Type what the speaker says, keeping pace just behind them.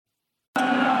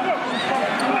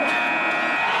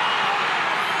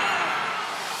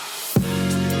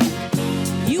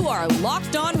are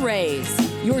Locked On Rays,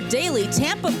 your daily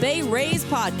Tampa Bay Rays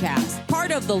podcast, part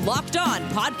of the Locked On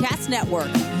Podcast Network,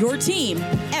 your team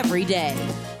every day.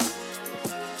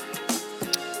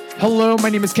 Hello,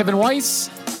 my name is Kevin Weiss.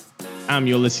 I'm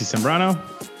Ulysses Sembrano,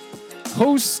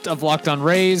 host of Locked On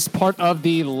Rays, part of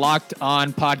the Locked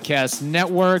On Podcast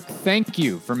Network. Thank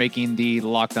you for making the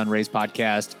Locked On Rays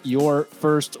podcast your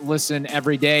first listen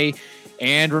every day.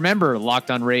 And remember,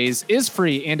 Locked On Rays is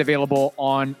free and available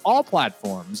on all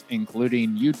platforms,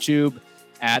 including YouTube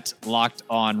at Locked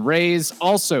On Rays.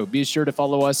 Also, be sure to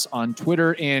follow us on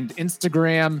Twitter and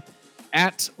Instagram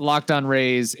at Locked On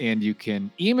Rays, and you can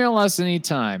email us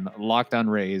anytime,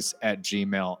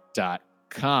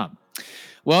 lockedonrays@gmail.com.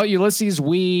 Well, Ulysses,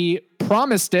 we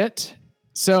promised it,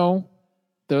 so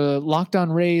the Locked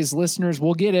On Rays listeners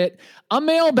will get it. A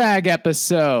mailbag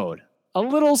episode. A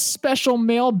little special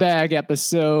mailbag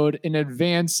episode in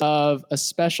advance of a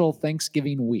special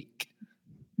Thanksgiving week.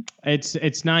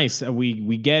 It's nice.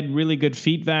 We get really good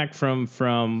feedback from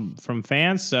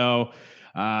fans, so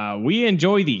we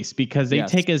enjoy these because they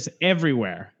take us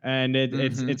everywhere, and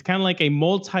it's kind of like a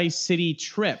multi-city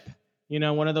trip. You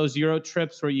know, one of those Euro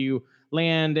trips where you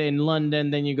land in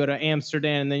London, then you go to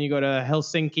Amsterdam, and then you go to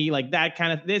Helsinki, like that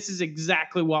kind of. This is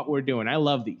exactly what we're doing. I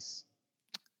love these.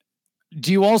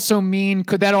 Do you also mean,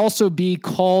 could that also be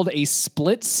called a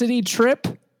split city trip?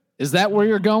 Is that where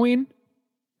you're going?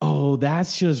 Oh,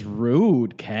 that's just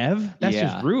rude, Kev. That's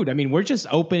just rude. I mean, we're just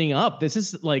opening up. This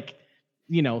is like,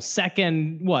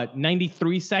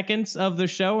 93 seconds of the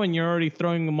show, and you're already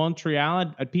throwing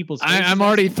Montreal at people's faces? I'm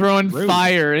already throwing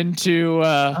fire into,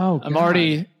 I'm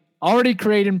already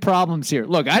creating problems here.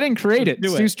 Look, I didn't create it.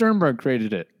 Stu Sternberg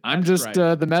created it. I'm just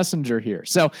the messenger here.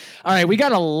 So, all right, we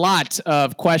got a lot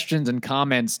of questions and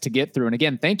comments to get through. And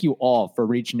again, thank you all for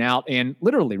reaching out, and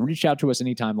literally reach out to us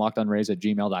anytime,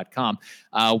 lockedonrays@gmail.com.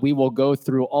 We will go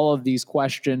through all of these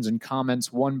questions and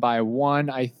comments one by one.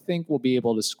 I think we'll be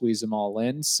able to squeeze them all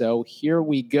in. So here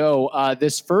we go.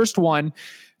 This first one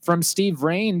from Steve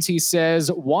Rains, he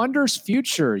says, Wander's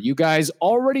future. You guys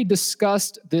already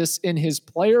discussed this in his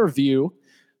player view,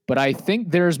 but I think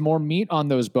there's more meat on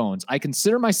those bones. I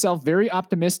consider myself very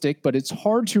optimistic, but it's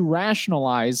hard to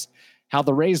rationalize how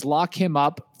the Rays lock him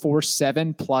up for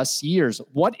 7+ years.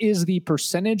 What is the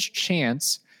percentage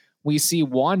chance we see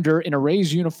Wander in a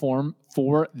Rays uniform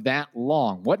for that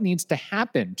long? What needs to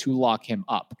happen to lock him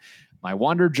up? My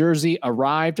Wander jersey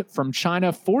arrived from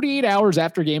China 48 hours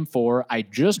after Game 4. I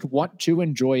just want to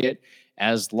enjoy it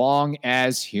as long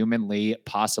as humanly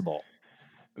possible.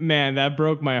 Man, that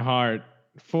broke my heart.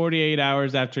 48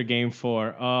 hours after Game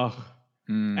 4. Oh,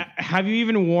 Have you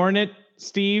even worn it,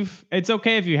 Steve? It's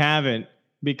okay if you haven't,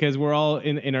 because we're all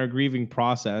in our grieving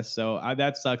process. So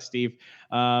that sucks, Steve.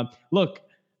 Look,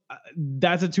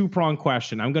 that's a two-pronged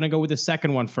question. I'm going to go with the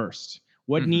second one first.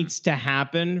 What needs to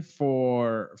happen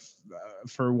for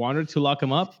Wander to lock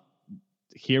him up?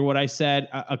 Hear what I said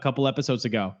a couple episodes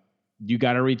ago. You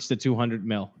got to reach the 200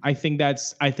 mil. I think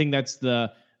that's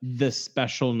the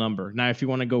special number. Now, if you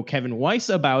want to go Kevin Weiss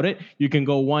about it, you can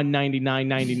go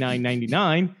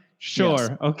 199.99.99. Sure,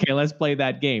 yes. Okay, let's play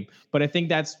that game. But I think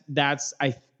that's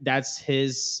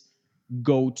his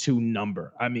go-to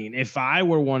number. I mean, if I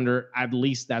were Wander, at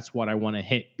least that's what I want to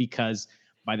hit, because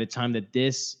by the time that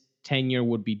this tenure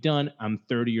would be done, I'm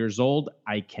 30 years old.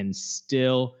 I can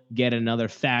still get another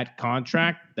fat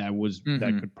contract that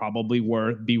could probably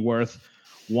be worth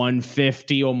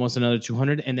 150, almost another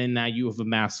 200, and then now you have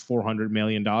amassed $400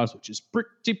 million, which is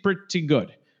pretty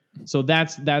good. So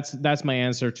that's my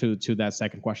answer to that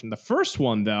second question. The first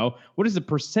one, though, what is the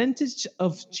percentage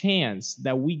of chance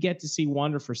that we get to see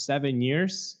Wander for 7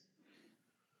 years?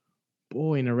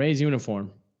 Boy, in a Rays uniform.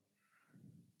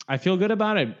 I feel good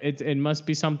about it. It must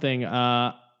be something.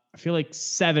 I feel like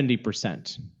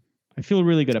 70%. I feel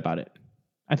really good about it.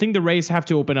 I think the Rays have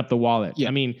to open up the wallet. Yeah.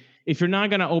 I mean, if you're not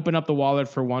going to open up the wallet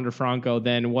for Wander Franco,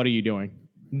 then what are you doing?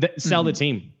 Sell the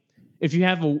team. If you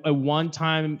have a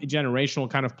one-time generational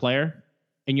kind of player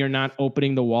and you're not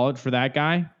opening the wallet for that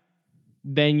guy,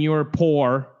 then you're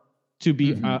poor to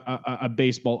be a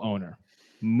baseball owner.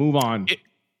 Move on.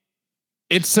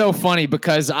 It's so funny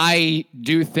because I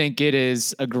do think it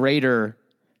is a greater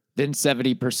than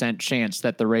 70% chance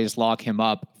that the Rays lock him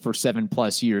up for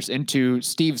 7+ years. And to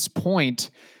Steve's point,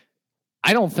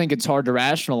 I don't think it's hard to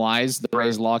rationalize the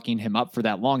Rays locking him up for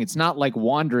that long. It's not like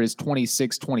Wander is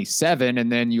 26, 27, and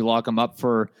then you lock him up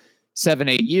for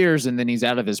 7-8 years, and then he's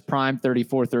out of his prime,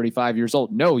 34, 35 years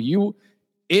old. No,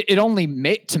 it only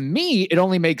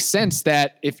makes sense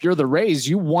that if you're the Rays,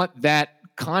 you want that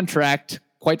contract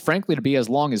quite frankly, to be as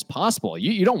long as possible.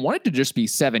 You don't want it to just be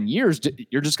 7 years.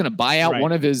 You're just going to buy out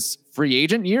one of his free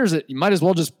agent years. You might as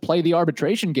well just play the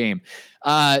arbitration game.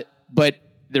 But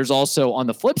there's also, on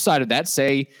the flip side of that,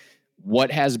 say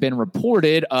what has been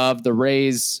reported of the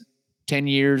Rays 10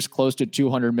 years, close to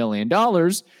 $200 million.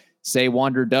 Say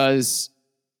Wander does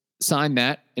sign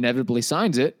that, inevitably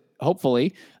signs it,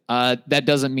 hopefully. That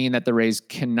doesn't mean that the Rays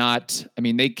cannot,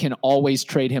 they can always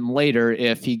trade him later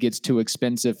if he gets too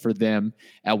expensive for them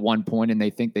at one point and they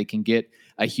think they can get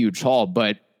a huge haul.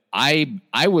 But I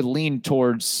would lean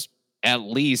towards at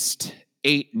least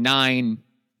 8, 9,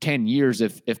 10 years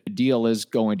if the deal is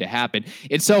going to happen.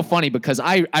 It's so funny because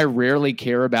I rarely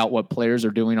care about what players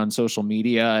are doing on social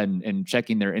media and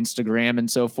checking their Instagram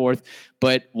and so forth.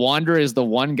 But Wander is the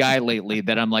one guy lately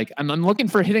that I'm like, I'm looking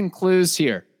for hidden clues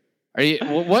here. Are you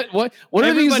what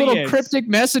are these little cryptic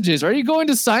messages? Are you going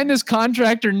to sign this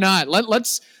contract or not?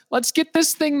 Let's get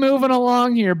this thing moving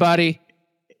along here, buddy.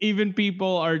 Even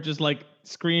people are just like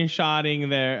screenshotting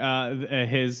their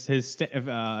his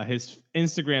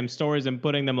Instagram stories and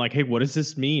putting them like, hey, what does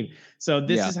this mean? So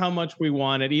this is how much we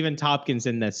wanted. Even Topkins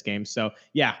in this game. So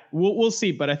yeah, we'll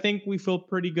see. But I think we feel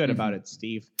pretty good about it,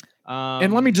 Steve.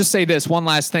 And let me just say this one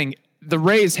last thing. The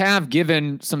Rays have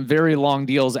given some very long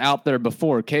deals out there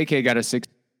before. KK got a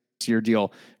 6-year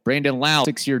deal. Brandon Lau,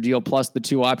 6-year deal plus the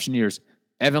 2 option years.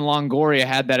 Evan Longoria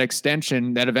had that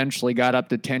extension that eventually got up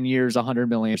to 10 years, $100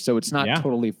 million. So it's not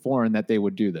totally foreign that they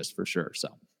would do this for sure. So,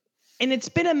 and it's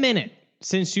been a minute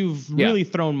since you've really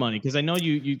thrown money, because I know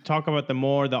you talk about the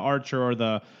Archer or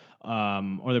the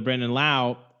Brandon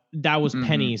Lau. That was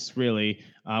pennies really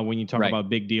when you talk about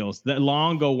big deals. The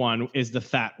Longo one is the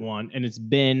fat one, and it's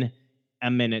been a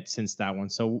minute since that one.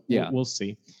 So we'll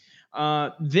see.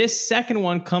 This second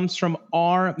one comes from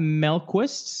R.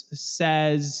 Melquist.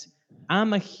 Says,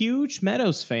 I'm a huge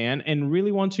Meadows fan and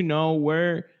really want to know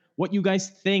what you guys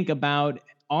think about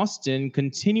Austin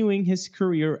continuing his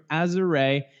career as a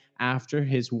Ray after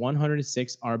his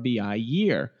 106 RBI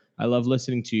year. I love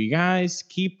listening to you guys.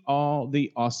 Keep all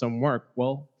the awesome work.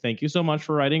 Well, thank you so much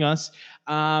for writing us.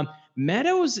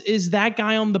 Meadows is that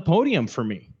guy on the podium for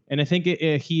me. And I think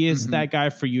he is that guy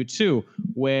for you too,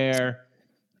 where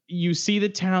you see the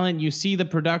talent, you see the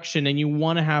production, and you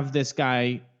want to have this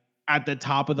guy at the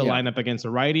top of the lineup against a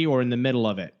righty or in the middle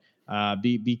of it.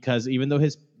 Because even though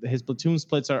his platoon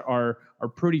splits are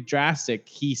pretty drastic,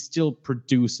 he still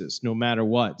produces no matter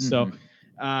what. So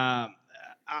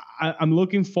I'm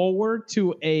looking forward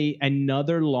to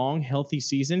another long, healthy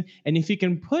season. And if he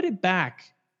can put it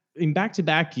back in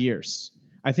back-to-back years,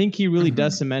 I think he really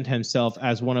does cement himself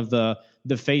as one of the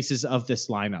faces of this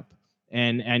lineup.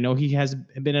 And I know he has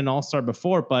been an all-star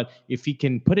before, but if he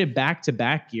can put it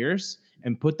back-to-back years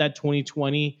and put that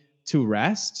 2020 to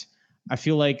rest, I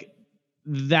feel like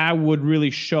that would really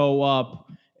show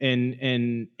up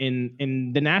in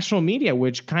the national media,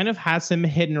 which kind of has him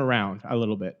hidden around a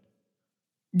little bit.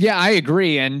 Yeah, I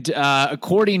agree. And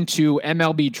according to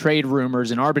MLB trade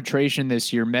rumors, in arbitration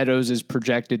this year, Meadows is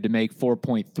projected to make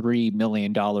 $4.3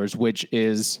 million, which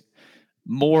is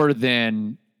more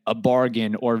than a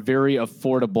bargain or very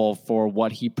affordable for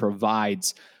what he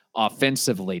provides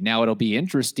offensively. Now, it'll be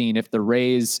interesting if the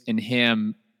Rays and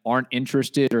him aren't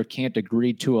interested or can't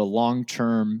agree to a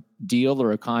long-term deal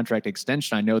or a contract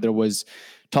extension. I know there was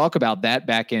talk about that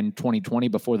back in 2020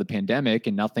 before the pandemic,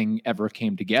 and nothing ever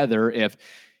came together. If,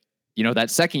 that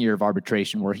second year of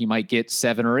arbitration where he might get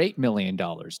 $7 or $8 million,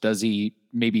 does he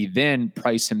maybe then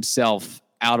price himself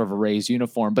out of a Rays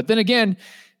uniform? But then again,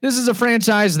 this is a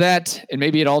franchise that, and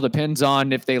maybe it all depends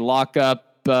on if they lock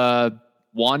up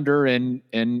Wander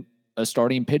and a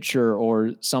starting pitcher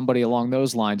or somebody along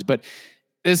those lines. But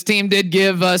this team did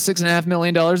give $6.5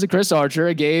 million to Chris Archer.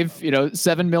 It gave,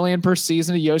 $7 million per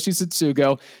season to Yoshi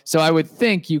Tsutsugo. So I would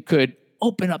think you could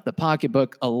open up the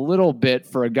pocketbook a little bit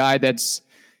for a guy that's,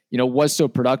 was so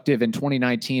productive in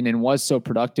 2019 and was so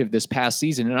productive this past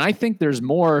season. And I think there's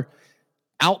more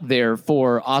out there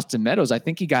for Austin Meadows. I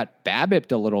think he got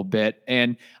BABIP'd a little bit,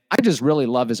 and I just really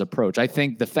love his approach. I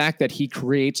think the fact that he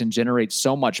creates and generates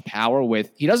so much power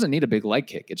he doesn't need a big leg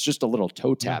kick. It's just a little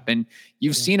toe tap. And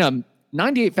you've seen him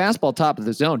 98 fastball top of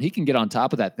the zone. He can get on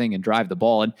top of that thing and drive the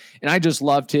ball. And I just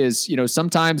loved his,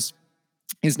 sometimes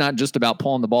it's not just about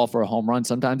pulling the ball for a home run.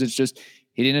 Sometimes it's just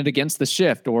hitting it against the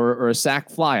shift or a sac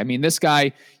fly. I mean, this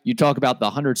guy, you talk about the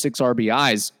 106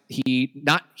 RBIs. He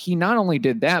not only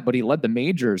did that, but he led the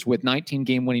majors with 19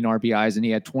 game-winning RBIs, and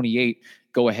he had 28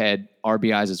 go-ahead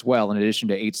RBIs as well, in addition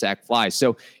to 8 sac flies.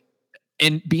 So,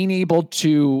 and being able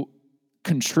to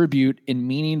contribute in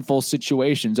meaningful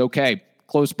situations. Okay,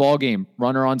 close ball game,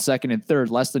 runner on second and third,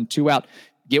 less than 2 out.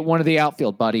 Get one of the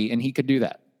outfield, buddy, and he could do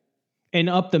that. And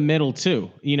up the middle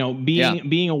too,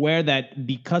 being aware that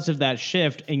because of that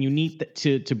shift, and you need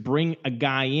to bring a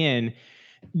guy in,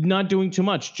 not doing too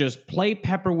much, just play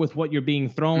pepper with what you're being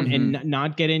thrown, and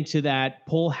not get into that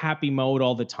pull happy mode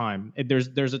all the time.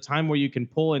 There's a time where you can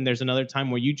pull, and there's another time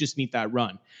where you just need that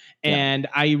run. Yeah. And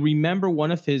I remember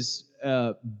one of his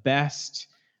best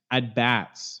at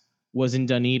bats was in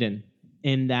Dunedin,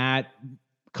 in that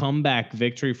comeback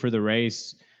victory for the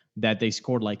Rays that they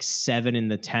scored like 7 in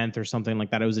the 10th or something like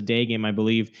that. It was a day game, I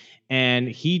believe. And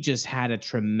he just had a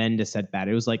tremendous at bat.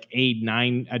 It was like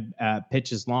 8-9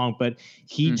 pitches long, but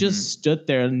he just stood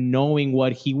there knowing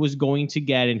what he was going to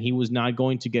get, and he was not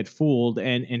going to get fooled,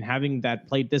 and having that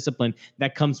plate discipline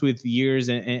that comes with years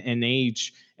and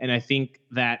age. And I think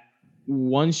that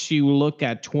once you look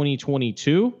at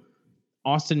 2022,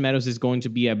 Austin Meadows is going to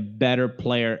be a better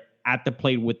player at the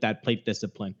plate with that plate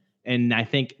discipline. And I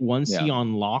think once he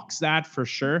unlocks that, for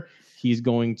sure, he's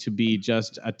going to be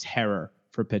just a terror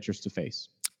for pitchers to face.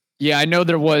 Yeah, I know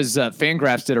there was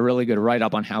Fangraphs did a really good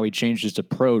write-up on how he changed his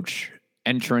approach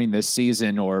entering this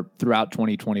season or throughout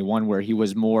 2021, where he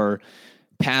was more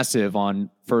passive on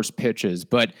first pitches.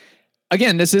 But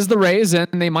again, this is the Rays,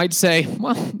 and they might say,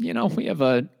 well, we have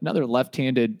another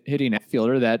left-handed hitting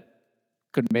outfielder that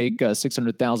could make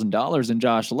 $600,000 in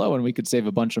Josh Lowe, and we could save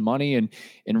a bunch of money and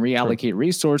reallocate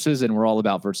resources. And we're all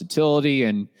about versatility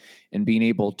and being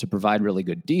able to provide really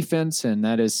good defense. And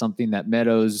that is something that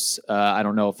Meadows, I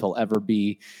don't know if he'll ever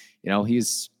be,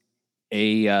 he's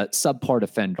a subpar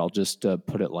defender. I'll just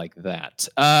put it like that.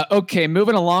 Okay,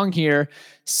 moving along here.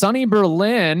 Sonny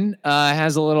Berlin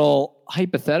has a little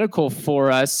hypothetical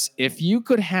for us. If you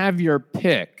could have your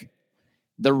pick,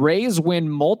 the Rays win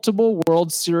multiple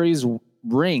World Series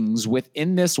rings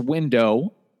within this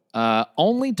window,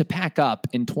 only to pack up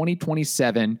in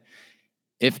 2027,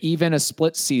 if even a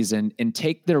split season, and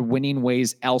take their winning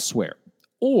ways elsewhere.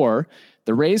 Or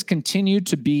the Rays continue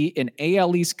to be an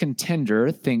AL East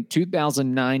contender, think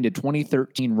 2009 to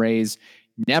 2013 Rays,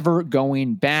 never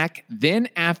going back. Then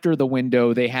after the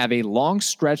window, they have a long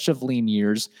stretch of lean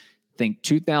years, think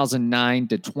 2009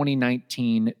 to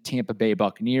 2019 Tampa Bay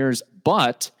Buccaneers,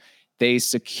 but they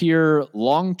secure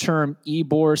long-term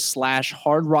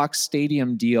Ybor/Hard Rock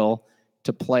Stadium deal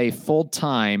to play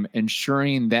full-time,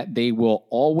 ensuring that they will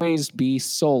always be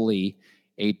solely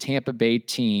a Tampa Bay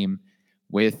team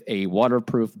with a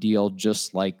waterproof deal,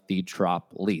 just like the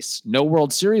Trop lease. No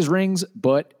World Series rings,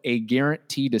 but a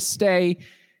guarantee to stay.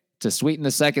 To sweeten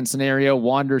the second scenario,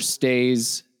 Wander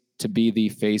stays to be the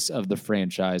face of the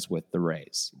franchise with the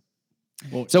Rays.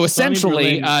 Well, so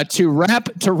essentially, to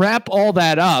wrap all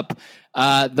that up,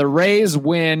 the Rays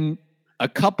win a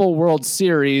couple World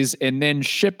Series and then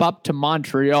ship up to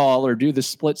Montreal or do the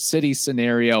split city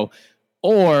scenario,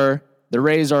 or the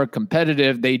Rays are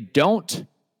competitive. They don't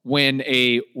win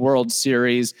a World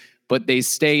Series, but they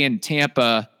stay in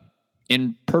Tampa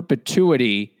in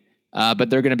perpetuity, but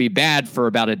they're going to be bad for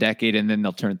about a decade, and then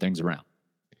they'll turn things around.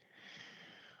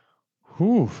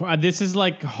 This is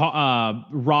like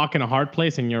rock in a hard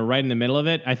place, and you're right in the middle of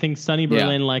it. I think Sonny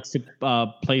Berlin likes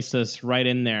to place us right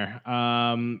in there.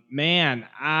 Man,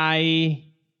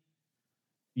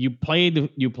 you play to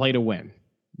win.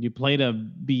 You play to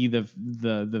be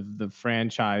the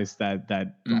franchise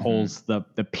that holds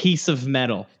the piece of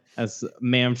metal, as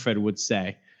Manfred would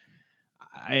say.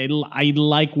 I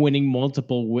like winning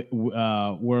multiple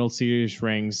World Series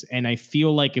rings, and I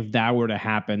feel like if that were to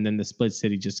happen, then the split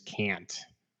city just can't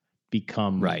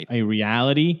become a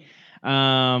reality.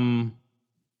 But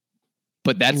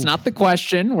that's not the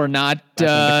question. We're not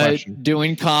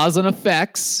doing cause and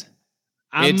effects.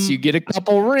 It's you get a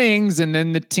couple rings, and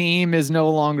then the team is no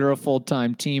longer a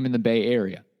full-time team in the Bay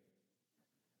Area.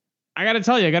 I got to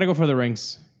tell you, I got to go for the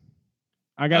rings.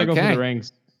 Go for the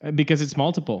rings. Because it's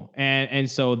multiple, and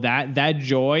so that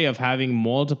joy of having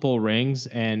multiple rings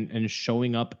and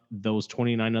showing up those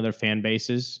 29 other fan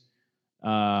bases,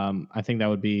 I think that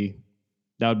would be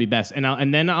best.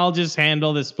 And then I'll just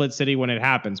handle the split city when it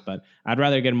happens. But I'd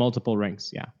rather get multiple rings.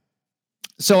 Yeah.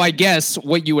 So I guess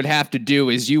what you would have to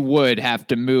do is you would have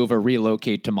to move or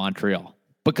relocate to Montreal,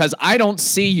 because I don't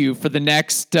see you for the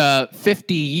next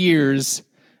 50 years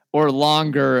or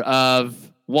longer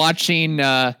of watching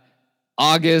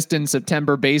August and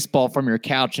September baseball from your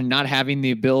couch and not having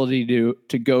the ability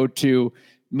to go to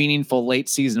meaningful late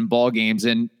season ball games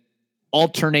and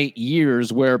alternate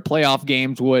years where playoff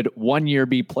games would one year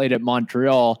be played at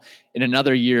Montreal and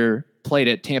another year played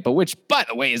at Tampa, which, by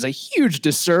the way, is a huge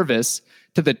disservice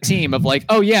to the team of like,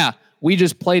 oh yeah, we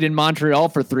just played in Montreal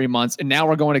for 3 months and now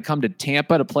we're going to come to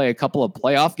Tampa to play a couple of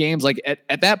playoff games. Like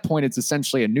at that point, it's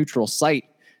essentially a neutral site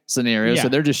scenario. Yeah. So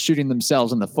they're just shooting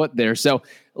themselves in the foot there. So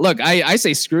look, I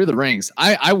say screw the rings.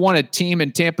 I want a team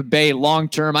in Tampa Bay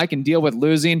long-term. I can deal with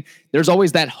losing. There's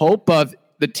always that hope of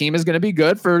the team is going to be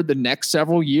good for the next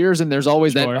several years. And there's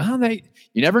always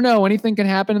you never know, anything can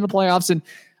happen in the playoffs. And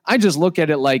I just look at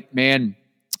it like, man,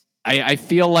 I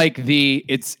feel like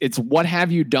it's what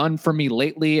have you done for me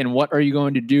lately and what are you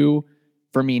going to do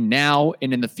for me now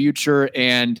and in the future?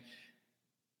 And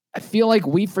I feel like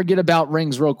we forget about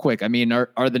rings real quick. I mean,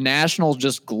 are the Nationals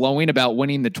just glowing about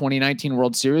winning the 2019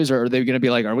 World Series, or are they going to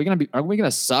be like, are we going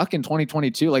to suck in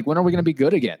 2022? Like, when are we going to be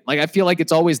good again? Like, I feel like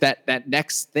it's always that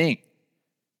next thing.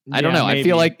 I don't know. Maybe. I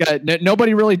feel like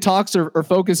nobody really talks or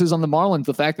focuses on the Marlins,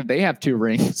 the fact that they have 2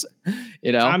 rings.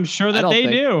 You know, I'm sure that they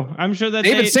do. I'm sure that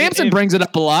David Samson brings it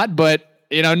up a lot, but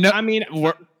no. I mean,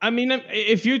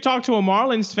 if you talk to a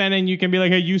Marlins fan and you can be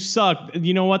like, hey, you suck.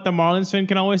 You know what? The Marlins fan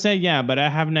can always say, yeah, but I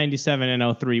have 97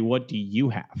 and 03. What do you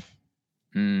have?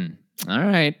 All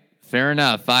right. Fair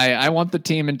enough. I want the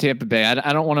team in Tampa Bay.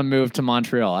 I don't want to move to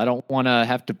Montreal. I don't want to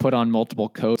have to put on multiple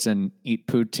coats and eat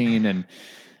poutine and.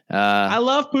 I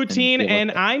love poutine,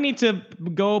 and I need to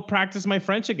go practice my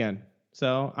French again.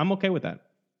 So I'm okay with that.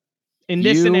 In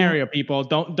this scenario, people,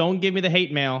 don't give me the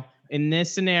hate mail. In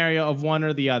this scenario of one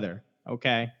or the other,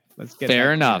 okay? Let's get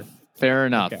fair enough. Fair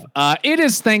enough. Okay. It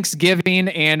is Thanksgiving,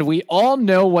 and we all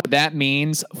know what that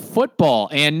means: football,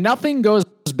 and nothing goes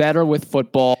better with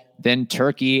football than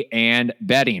turkey and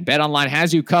betting. BetOnline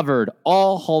has you covered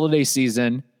all holiday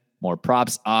season. More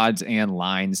props, odds, and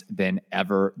lines than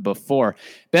ever before.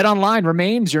 BetOnline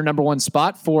remains your number one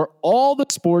spot for all the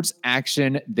sports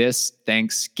action this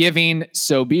Thanksgiving.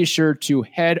 So be sure to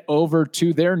head over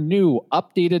to their new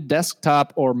updated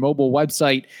desktop or mobile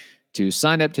website to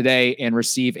sign up today and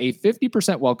receive a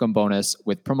 50% welcome bonus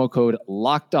with promo code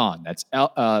LOCKEDON. That's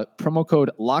promo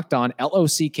code LOCKEDON,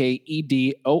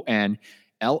 LOCKEDON.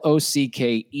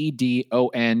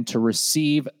 LOCKEDON to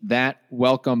receive that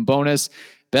welcome bonus.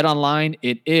 BetOnline,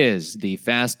 it is the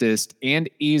fastest and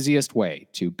easiest way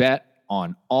to bet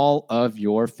on all of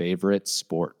your favorite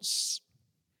sports.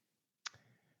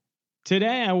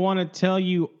 Today, I want to tell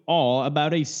you all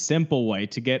about a simple way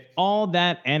to get all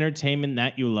that entertainment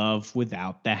that you love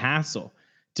without the hassle.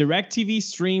 DirecTV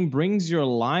Stream brings your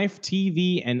live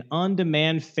TV and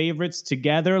on-demand favorites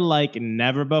together like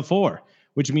never before,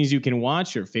 which means you can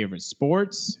watch your favorite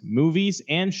sports, movies,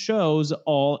 and shows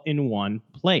all in one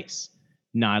place.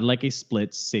 Not like a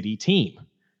split city team.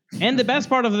 And the best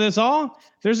part of this all,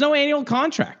 there's no annual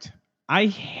contract. I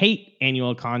hate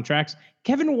annual contracts.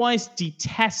 Kevin Weiss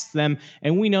detests them,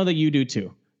 and we know that you do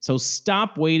too. So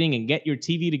stop waiting and get your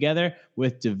TV together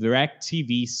with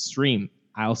DirecTV Stream.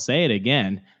 I'll say it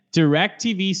again,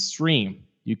 DirecTV Stream.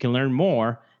 You can learn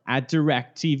more at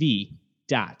directtv.com.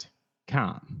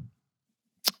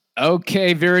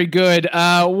 Okay, very good.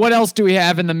 What else do we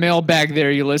have in the mailbag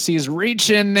there, Ulysses? Reach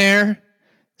in there.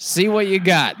 See what you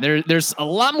got. There's a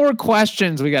lot more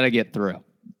questions we got to get through.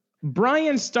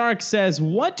 Brian Stark says,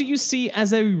 what do you see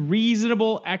as a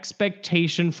reasonable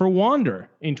expectation for Wander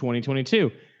in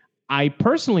 2022? I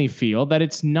personally feel that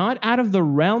it's not out of the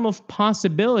realm of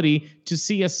possibility to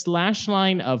see a slash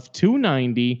line of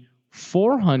 290,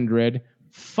 400,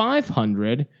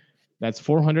 500. That's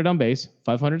 400 on base,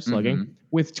 500 slugging,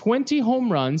 with 20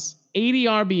 home runs, 80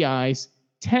 RBIs,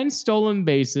 10 stolen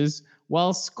bases,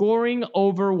 while scoring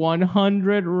over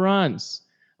 100 runs.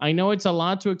 I know it's a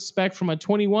lot to expect from a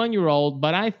 21-year-old,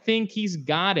 but I think he's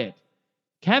got it.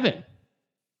 Kevin,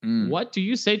 what do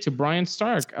you say to Brian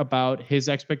Stark about his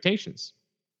expectations?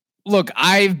 Look,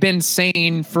 I've been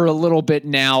saying for a little bit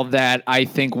now that I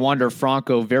think Wander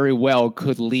Franco very well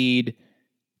could lead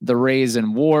the Rays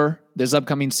in WAR this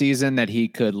upcoming season, that he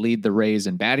could lead the Rays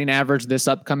in batting average this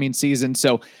upcoming season.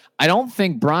 So I don't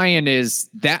think Brian is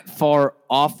that far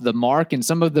off the mark, and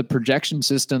some of the projection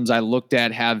systems I looked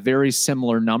at have very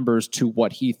similar numbers to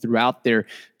what he threw out there. A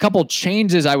couple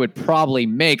changes I would probably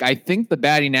make. I think the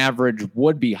batting average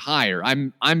would be higher.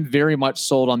 I'm very much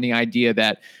sold on the idea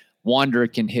that Wander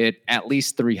can hit at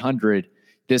least 300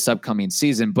 this upcoming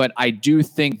season, but I do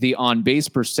think the on-base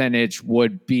percentage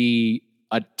would be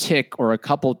a tick or a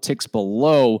couple ticks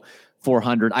below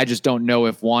 400. I just don't know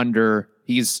if Wander,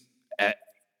 he's a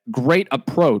great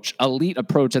approach, elite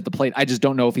approach at the plate. I just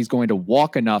don't know if he's going to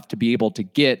walk enough to be able to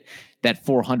get that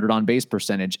 400 on base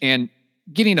percentage. And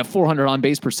getting a 400 on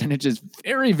base percentage is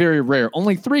very, very rare.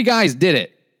 Only 3 guys did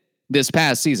it this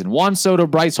past season: Juan Soto,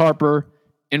 Bryce Harper,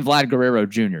 and Vlad Guerrero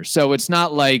Jr. So it's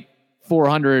not like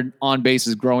 400 on base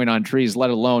is growing on trees, let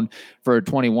alone for a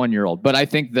 21-year-old. But I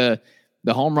think the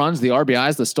the home runs, the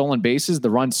RBIs, the stolen bases, the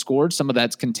runs scored. Some of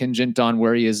that's contingent on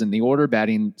where he is in the order,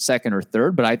 batting second or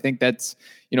third. But I think that's,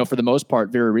 for the most part,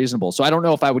 very reasonable. So I don't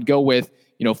know if I would go with,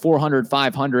 400,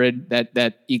 500,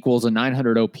 that equals a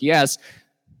 900 OPS,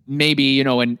 maybe, an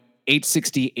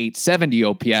 860, 870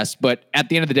 OPS. But at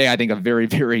the end of the day, I think a very,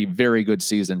 very, very good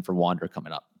season for Wander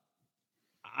coming up.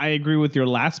 I agree with your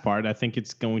last part. I think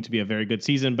it's going to be a very good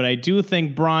season, but I do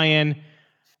think, Brian,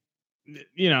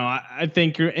 I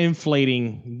think you're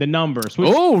inflating the numbers.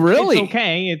 Oh, really? It's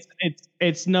okay.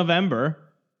 It's November.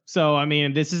 So, I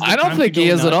mean, this is, I don't think he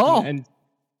is at all. And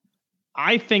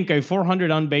I think a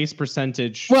 400 on base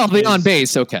percentage. Well, the on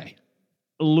base. Okay.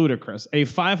 Ludicrous. A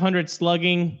 500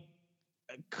 slugging.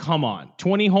 Come on.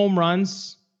 20 home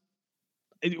runs.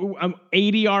 80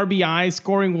 RBI,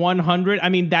 scoring 100. I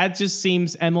mean, that just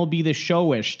seems MLB The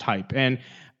Show-ish type. And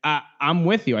I'm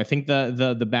with you. I think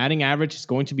the batting average is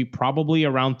going to be probably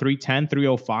around 310,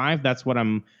 305. That's what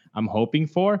I'm hoping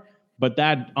for. But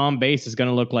that on base is going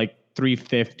to look like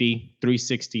 350,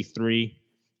 363.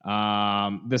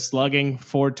 The slugging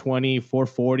 420,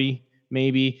 440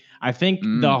 maybe. I think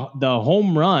the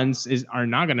home runs are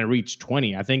not going to reach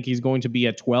 20. I think he's going to be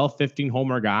a 12, 15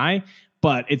 homer guy.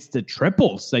 But it's the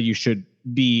triples that you should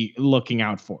be looking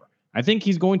out for. I think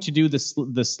he's going to do the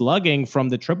slugging from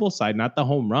the triple side, not the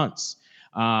home runs.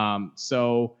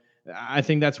 So I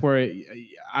think that's where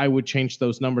I would change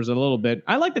those numbers a little bit.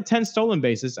 I like the 10 stolen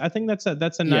bases. I think that's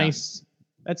a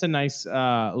nice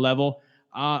level.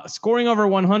 Scoring over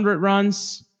 100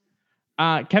 runs.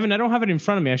 Kevin, I don't have it in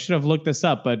front of me. I should have looked this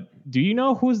up. But do you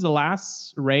know who's the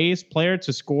last Rays player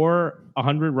to score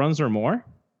 100 runs or more?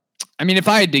 I mean, if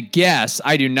I had to guess,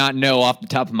 I do not know off the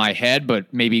top of my head,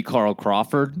 but maybe Carl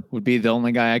Crawford would be the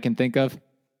only guy I can think of.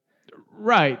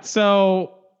 Right.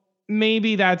 So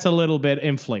maybe that's a little bit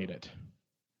inflated.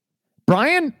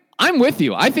 Brian, I'm with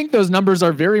you. I think those numbers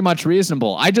are very much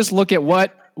reasonable. I just look at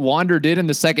what Wander did in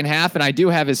the second half, and I do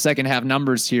have his second half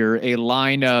numbers here, a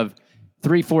line of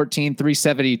 314,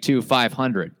 372,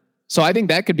 500. So I think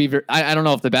that could be I don't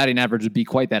know if the batting average would be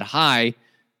quite that high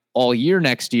all year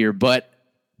next year, but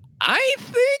I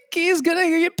think he's going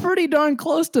to get pretty darn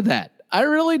close to that. I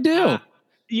really do.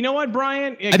 You know what,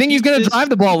 Brian? I think he's going to drive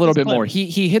the ball a little bit more.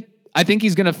 He hit. I think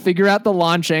he's going to figure out the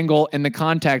launch angle and the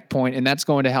contact point, and that's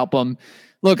going to help him.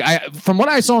 Look, from what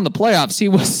I saw in the playoffs, he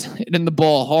was hitting the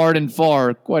ball hard and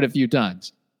far quite a few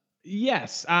times.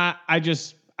 Yes.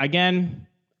 Again,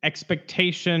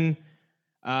 expectation.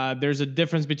 There's a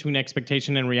difference between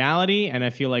expectation and reality. And I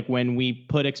feel like when we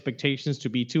put expectations to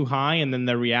be too high and then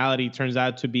the reality turns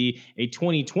out to be a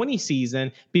 2020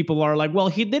 season, people are like, well,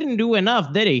 he didn't do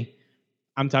enough, did he?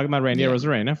 I'm talking about Randy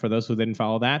Arozarena, for those who didn't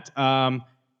follow that.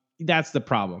 That's the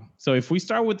problem. So if we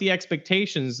start with the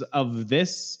expectations of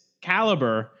this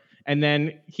caliber and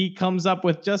then he comes up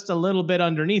with just a little bit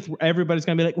underneath, everybody's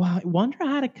going to be like, well, I wonder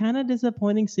had a kind of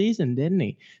disappointing season, didn't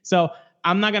he? So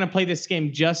I'm not going to play this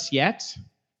game just yet.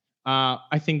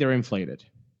 I think they're inflated.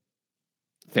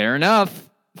 Fair enough.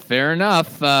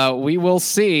 We will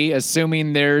see,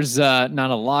 assuming there's not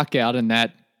a lockout and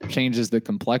that changes the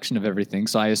complexion of everything.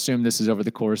 So I assume this is over the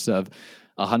course of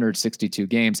 162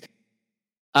 games.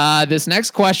 This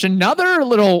next question, another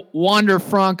little Wander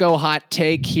Franco hot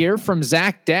take here from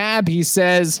Zach Dabb. He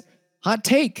says, hot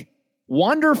take,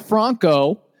 Wander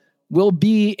Franco will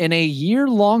be in a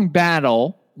year-long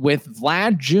battle with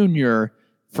Vlad Jr.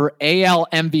 for AL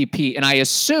MVP. And I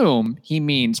assume he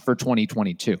means for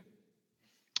 2022.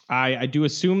 I do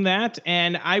assume that.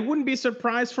 And I wouldn't be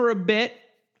surprised for a bit.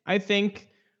 I think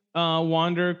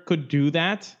Wander could do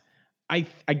that.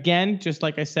 Again, just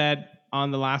like I said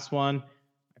on the last one,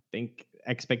 I think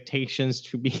expectations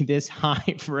to be this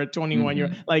high for a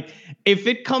 21-year. Like, if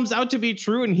it comes out to be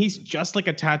true and he's just like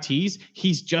a Tatis,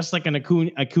 he's just like an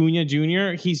Acuna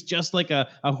Jr., he's just like a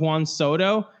Juan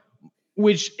Soto,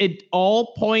 which it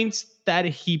all points that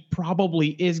he probably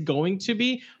is going to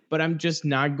be, but I'm just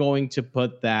not going to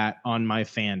put that on my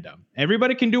fandom.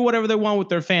 Everybody can do whatever they want with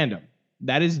their fandom.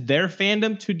 That is their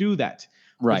fandom to do that.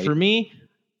 Right. But for me,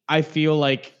 I feel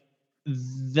like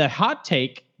the hot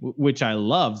take, which I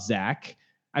love, Zach,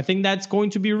 I think that's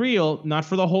going to be real, not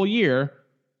for the whole year,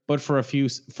 but for a few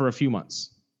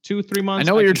months, 2-3 months. I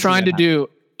know what you're trying to do.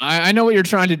 I know what you're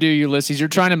trying to do, Ulysses. You're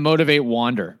trying to motivate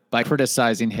Wander by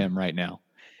criticizing him right now.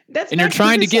 You're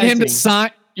trying to get him to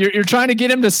sign. You're trying to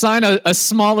get him to sign a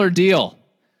smaller deal.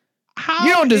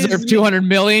 You don't deserve $200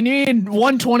 million. You need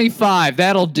 $125.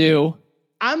 That'll do.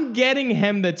 I'm getting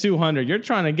him the 200. You're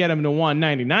trying to get him to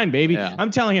 199, baby. Yeah.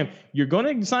 I'm telling him you're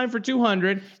going to sign for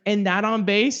 200, and that on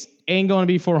base ain't going to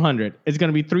be 400. It's going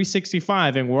to be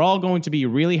 365, and we're all going to be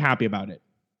really happy about it.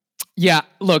 Yeah,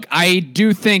 look, I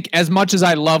do think, as much as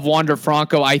I love Wander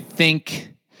Franco, I think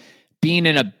being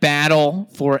in a battle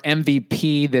for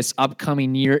MVP this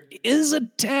upcoming year is a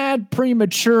tad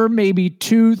premature, maybe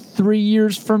 2-3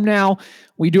 years from now.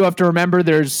 We do have to remember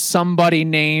there's somebody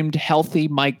named healthy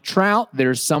Mike Trout.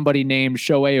 There's somebody named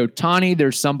Shohei Ohtani.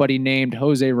 There's somebody named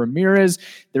Jose Ramirez.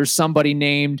 There's somebody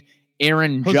named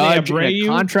Aaron Judge in a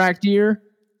contract year.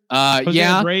 Jose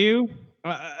Abreu.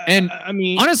 And I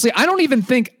mean, honestly, I don't even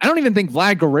think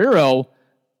Vlad Guerrero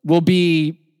will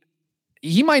be.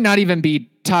 He might not even be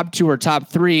top 2 or top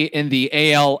 3 in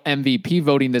the AL MVP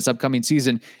voting this upcoming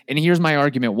season. And here's my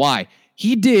argument why.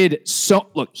 He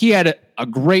had a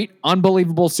great,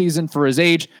 unbelievable season for his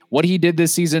age. What he did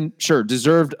this season, sure,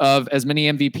 deserved of as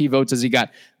many MVP votes as he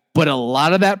got. But a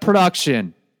lot of that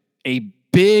production, a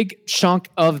big chunk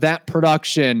of that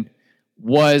production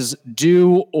was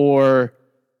due or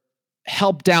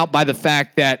helped out by the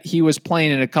fact that he was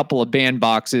playing in a couple of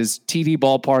bandboxes, TD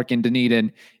Ballpark in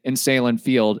Dunedin and Salem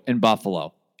Field in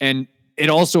Buffalo. And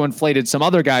it also inflated some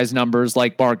other guys' numbers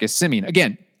like Marcus Semien.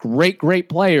 Again, great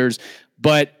players,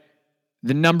 but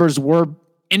the numbers were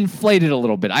inflated a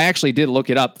little bit. I actually did look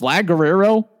it up. Vlad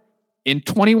Guerrero, in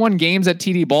 21 games at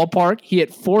TD Ballpark, he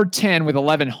hit .410 with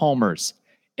 11 homers.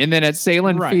 And then at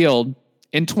Salem Field,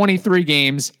 in 23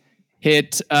 games,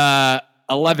 hit 10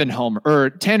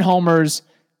 homers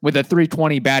with a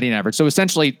 .320 batting average. So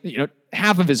essentially,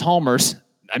 half of his homers,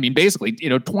 I mean, basically,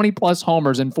 20 plus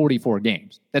homers in 44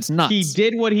 games. That's nuts. He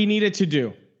did what he needed to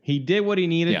do.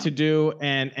 To do,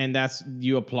 and that's,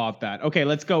 you applaud that. Okay,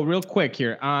 let's go real quick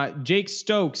here. Jake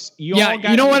Stokes. You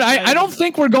know what? I don't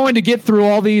think we're going to get through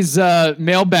all these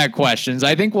mailbag questions.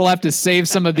 I think we'll have to save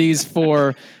some of these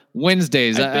for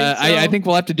Wednesdays. I think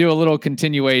we'll have to do a little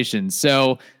continuation.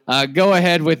 So go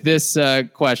ahead with this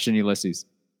question, Ulysses.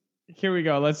 Here we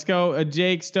go. Let's go.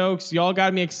 Jake Stokes. Y'all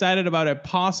got me excited about a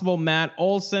possible Matt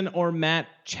Olson or Matt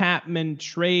Chapman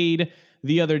trade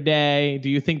the other day.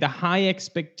 Do you think the high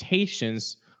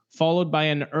expectations followed by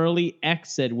an early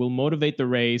exit will motivate the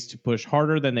Rays to push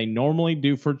harder than they normally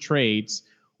do for trades,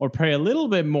 or pay a little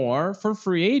bit more for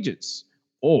free agents?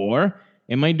 Or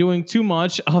am I doing too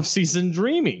much off-season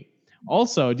dreaming?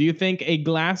 Also, do you think a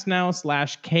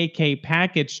Glasnow/KK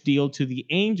package deal to the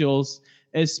Angels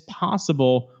is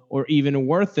possible or even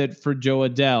worth it for Jo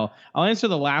Adell? I'll answer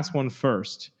the last one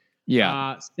first.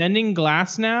 Yeah. Sending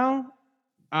Glasnow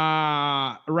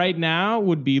right now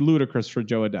would be ludicrous for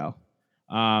Jo Adell.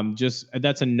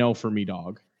 That's a no for me,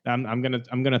 dog. I'm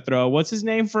gonna throw, what's his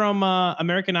name from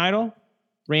American Idol?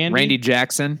 Randy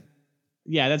Jackson.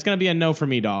 Yeah, that's gonna be a no for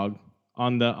me, dog.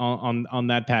 On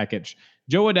that package.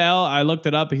 Jo Adell, I looked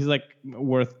it up. He's like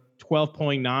worth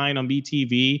 12.9 on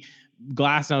BTV.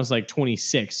 Glasnow is like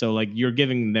 26. So like you're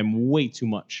giving them way too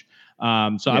much.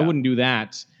 I wouldn't do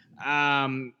that.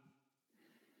 I'm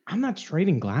not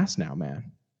trading Glasnow,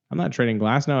 man. I'm not trading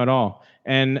Glasnow at all.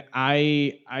 And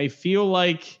I feel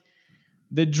like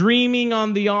the dreaming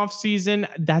on the offseason,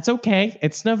 that's okay.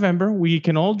 It's November. We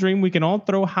can all dream. We can all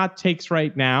throw hot takes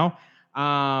right now.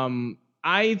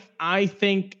 I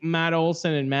think Matt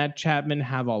Olson and Matt Chapman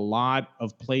have a lot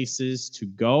of places to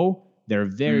go. They're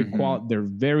very they're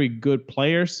very good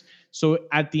players. So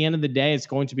at the end of the day, it's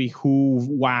going to be who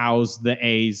wows the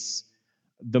A's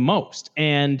the most.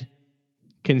 And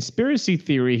conspiracy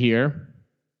theory here,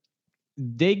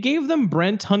 they gave them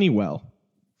Brent Honeywell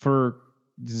for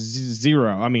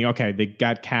zero. I mean, okay, they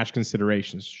got cash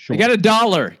considerations. Sure. They got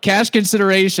 $1. Cash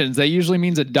considerations. That usually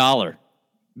means $1.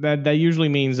 That usually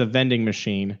means a vending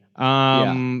machine.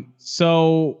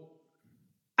 So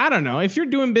I don't know. If you're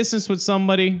doing business with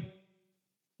somebody,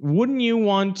 wouldn't you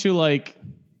want to like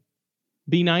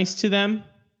be nice to them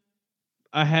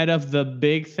ahead of the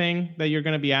big thing that you're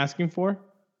going to be asking for?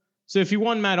 So if you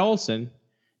want Matt Olson,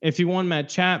 if you want Matt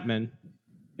Chapman,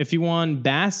 if you want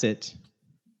Bassett,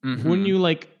 wouldn't you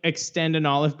like extend an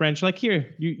olive branch? Like,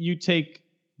 here, you take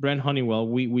Brent Honeywell.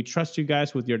 We trust you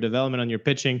guys with your development on your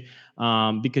pitching,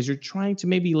 because you're trying to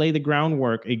maybe lay the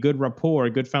groundwork, a good rapport,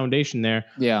 a good foundation there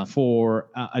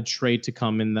for a trade to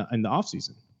come in the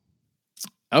offseason.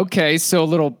 Okay, so a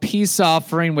little peace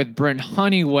offering with Brent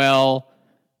Honeywell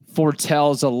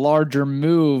foretells a larger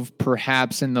move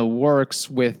perhaps in the works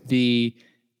with the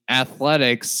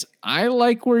Athletics. I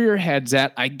like where your head's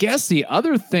at. I guess the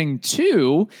other thing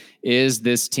too is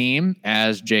this team,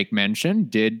 as Jake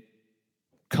mentioned, did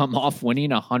come off winning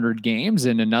 100 games,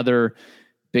 and another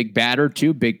big bat or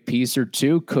two, big piece or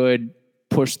two could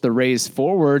push the Rays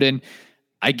forward. And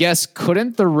I guess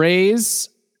couldn't the Rays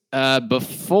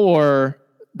before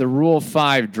the Rule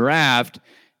 5 draft,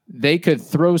 they could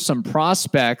throw some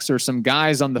prospects or some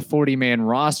guys on the 40-man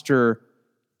roster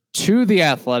to the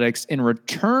Athletics in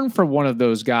return for one of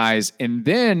those guys? And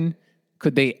then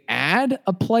could they add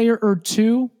a player or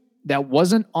two that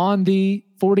wasn't on the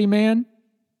 40-man?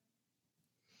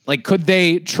 Like, could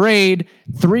they trade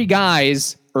 3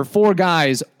 guys or 4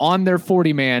 guys on their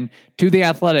 40-man to the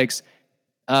Athletics?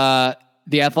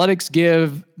 The Athletics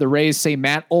give the Rays, say,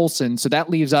 Matt Olson, so that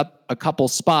leaves up a couple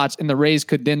spots, and the Rays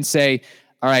could then say,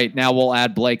 all right, now we'll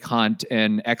add Blake Hunt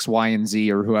and X, Y, and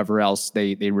Z, or whoever else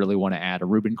they really want to add, a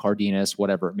Ruben Cardenas,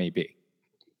 whatever it may be.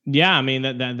 Yeah, I mean,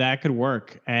 that could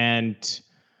work. And,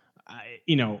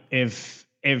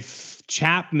 if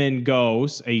Chapman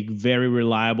goes, a very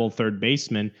reliable third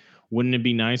baseman, wouldn't it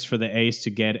be nice for the A's to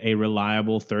get a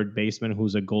reliable third baseman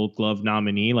who's a Gold Glove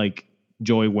nominee like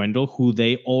Joey Wendell, who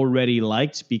they already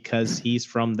liked because he's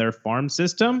from their farm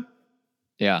system?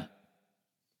 Yeah.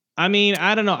 I mean,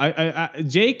 I don't know.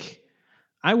 Jake,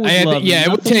 I would love. Yeah,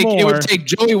 it would take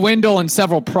Joey Wendell and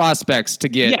several prospects to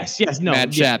get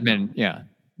Matt Chapman.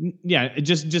 Yeah,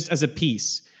 just as a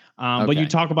piece. But you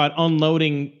talk about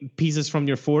unloading pieces from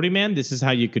your 40-man. This is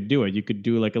how you could do it. You could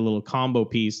do like a little combo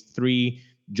piece, 3,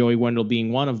 Joey Wendell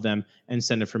being one of them, and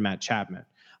send it for Matt Chapman.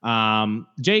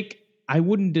 Jake, I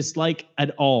wouldn't dislike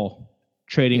at all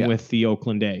trading with the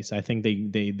Oakland A's. I think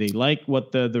they like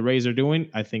what the Rays are doing.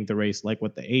 I think the Rays like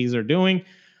what the A's are doing.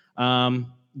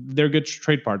 They're good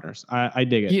trade partners. I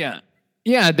dig it.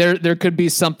 Yeah. There could be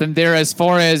something there as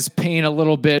far as paying a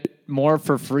little bit more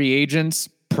for free agents,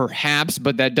 perhaps,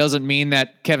 but that doesn't mean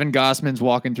that Kevin Gossman's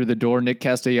walking through the door, Nick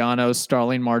Castellanos,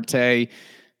 Starling Marte,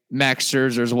 Max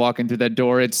Scherzer's walking through that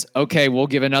door. It's okay. We'll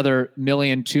give another $1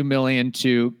 million, $2 million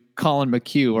to Colin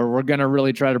McHugh, or we're going to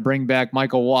really try to bring back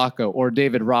Michael Wacha or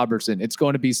David Robertson. It's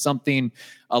going to be something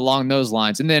along those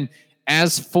lines. And then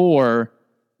as for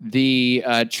the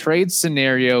trade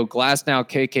scenario, Glasnow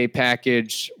KK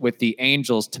package with the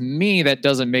Angels, to me, that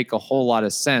doesn't make a whole lot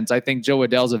of sense. I think Jo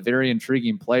Adell's a very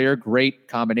intriguing player, great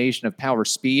combination of power,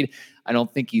 speed. I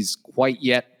don't think he's quite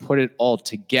yet put it all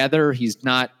together. He's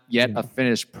not yet a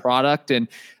finished product. And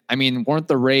I mean, weren't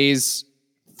the Rays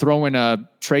throwing a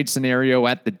trade scenario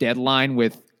at the deadline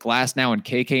with Glasnow and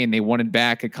KK, and they wanted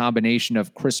back a combination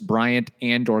of Chris Bryant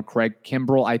and or Craig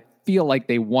Kimbrell? I feel like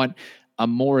they want a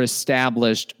more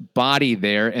established body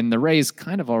there, and the Rays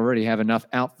kind of already have enough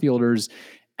outfielders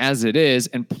as it is.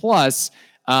 And plus,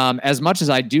 as much as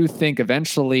I do think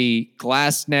eventually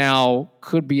Glasnow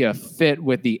could be a fit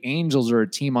with the Angels or a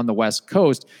team on the West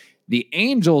Coast, the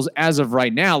Angels, as of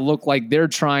right now, look like they're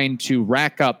trying to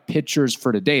rack up pitchers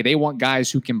for today. They want guys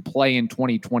who can play in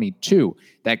 2022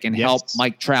 that can help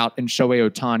Mike Trout and Shohei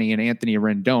Ohtani and Anthony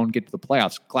Rendon get to the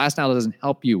playoffs. Glasnow doesn't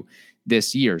help you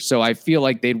this year. So I feel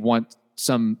like they'd want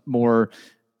some more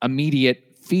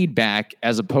immediate feedback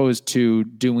as opposed to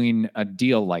doing a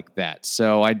deal like that.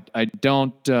 So I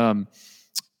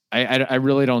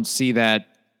really don't see that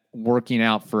working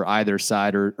out for either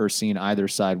side or seeing either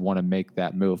side want to make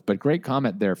that move. But great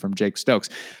comment there from Jake Stokes.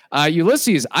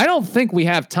 Ulysses, I don't think we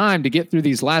have time to get through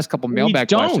these last couple mailbag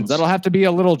questions. That'll have to be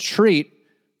a little treat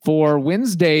for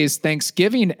Wednesday's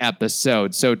Thanksgiving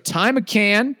episode. So Ty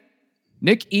McCann,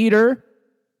 Nick Eater,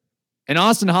 and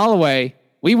Austin Holloway,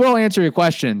 we will answer your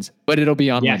questions, but it'll be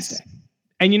on Wednesday.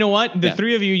 And you know what? The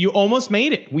three of you almost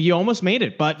made it. We almost made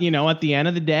it. But, at the end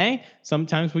of the day,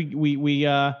 sometimes we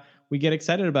get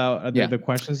excited about the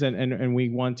questions and we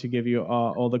want to give you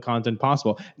all the content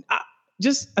possible.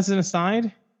 Just as an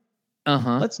aside,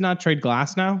 let's not trade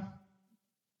Glasnow.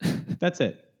 That's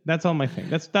it. That's all my thing.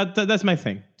 That's my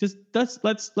thing. Just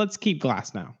let's keep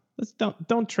Glasnow. Let's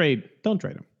don't trade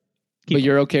him. But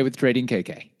you're okay with trading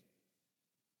KK?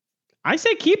 I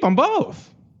say keep them both.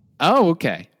 Oh,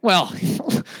 okay. Well,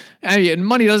 I mean,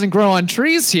 money doesn't grow on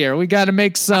trees here. We got to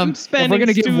make some. If we're going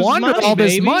to give Wander all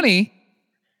this money.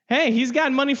 Hey, he's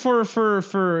got money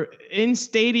for in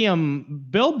stadium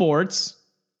billboards.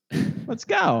 Let's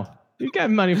go. You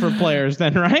got money for players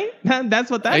then, right?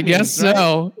 That's what that means. I guess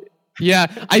so. Right? Yeah,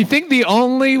 I think the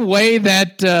only way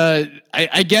that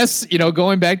I guess,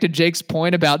 going back to Jake's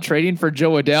point about trading for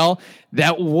Jo Adell,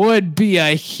 that would be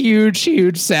a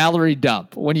huge salary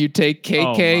dump when you take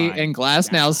KK and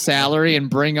Glasnow's salary and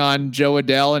bring on Jo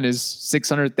Adell and his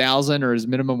 $600,000 or his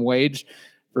minimum wage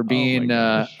for being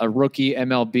a rookie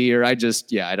MLB-er. I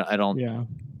don't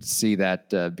see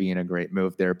that being a great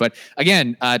move there. But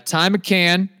again, Ty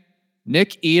McCann,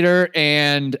 Nick Eater,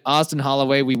 and Austin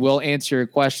Holloway, we will answer your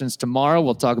questions tomorrow.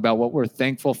 We'll talk about what we're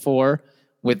thankful for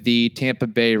with the Tampa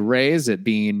Bay Rays, it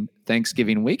being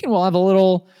Thanksgiving week, and we'll have a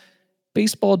little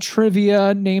baseball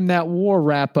trivia, name that war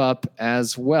wrap up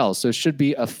as well. So it should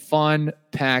be a fun,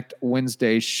 packed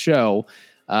Wednesday show.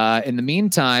 In the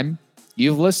meantime,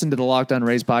 You've listened to the Locked On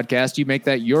Rays podcast. You make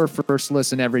that your first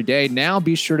listen every day. Now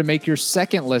be sure to make your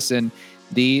second listen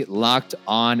the Locked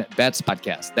On Bets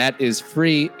podcast. That is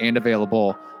free and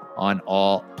available on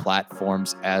all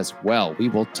platforms as well. We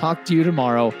will talk to you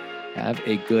tomorrow. Have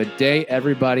a good day,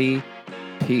 everybody.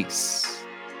 Peace.